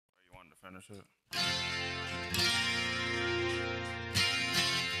finish it.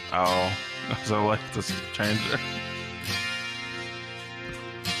 Oh, so like this change it.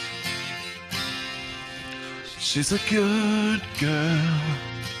 She's a good girl,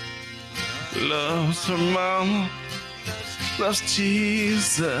 loves her mama, loves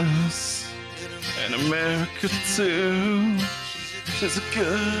Jesus, and America too. She's a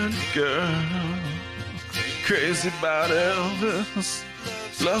good girl, crazy about Elvis,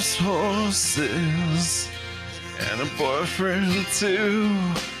 loves horses, and a boyfriend too.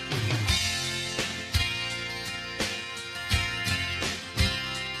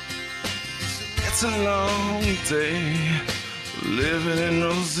 It's a long day living in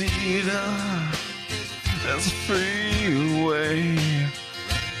Rosita. There's a freeway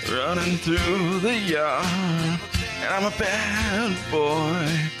running through the yard, and I'm a bad boy,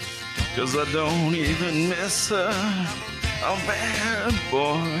 'cause I don't even miss her. I'm a bad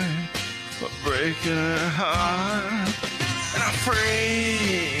boy for breaking her heart, and I'm free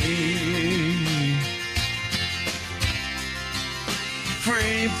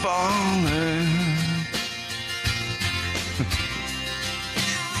ballin'.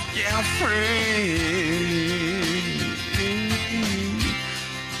 Yeah, I'm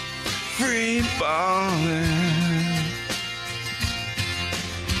free ballin'.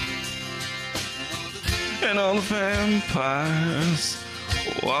 And all the vampires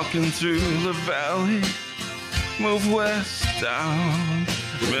walking through the valley move west down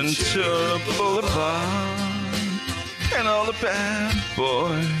Ventura Boulevard, and all the bad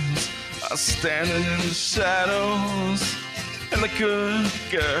boys are standing in the shadows, and the good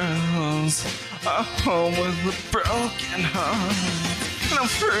girls are home with a broken heart. And I'm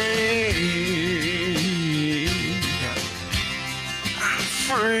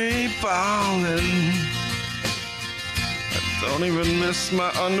free ballin'. I don't even miss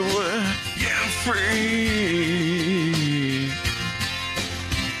my underwear. Yeah, I'm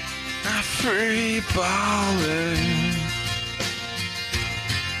free ballin'.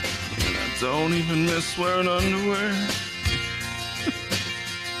 And I don't even miss wearing underwear.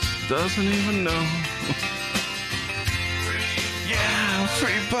 Doesn't even know. Yeah, I'm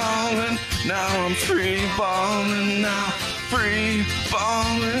free ballin'. Now I'm free ballin'. Now free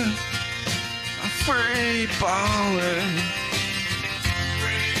ballin'. I'm free ballin'.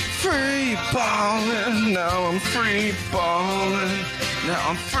 Free ballin'. Now I'm free ballin'. Now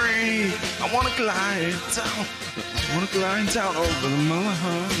I'm free. I wanna glide down. I wanna glide down over the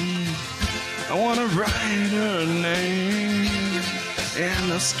mountain. I wanna write her name in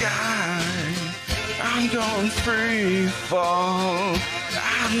the sky. I'm going free fall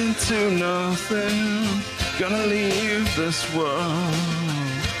out into nothing. Gonna leave this world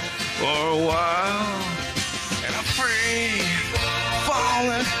for a while. And I'm free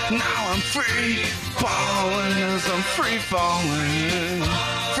falling. Now I'm free falling as I'm free falling.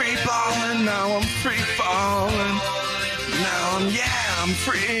 Free falling. Now I'm free falling. Now I'm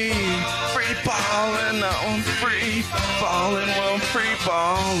free falling. Now I'm free falling. Well, I'm free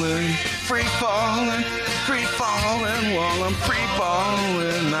falling. Free falling. Free falling. Well, I'm free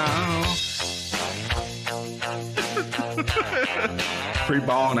falling now. Free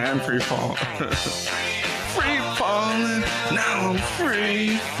balling and free falling. Free falling. Now I'm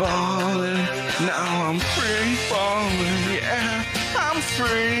free falling. Now I'm free falling. Yeah, I'm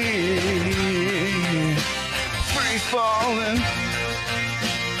free. Free falling.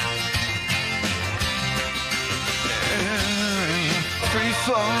 Free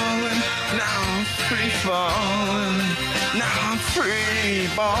falling, now I'm free falling. Now I'm free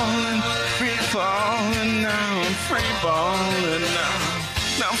balling, free falling. Now I'm free balling.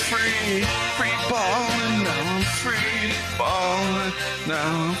 Now I'm free balling. Now I'm free balling. Now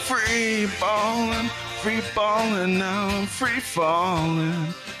I'm free balling, free balling. Now I'm free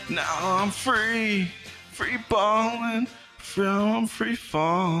falling. Now I'm free balling. I'm free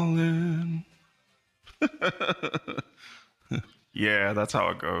falling. Yeah, that's how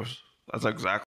it goes. That's exactly.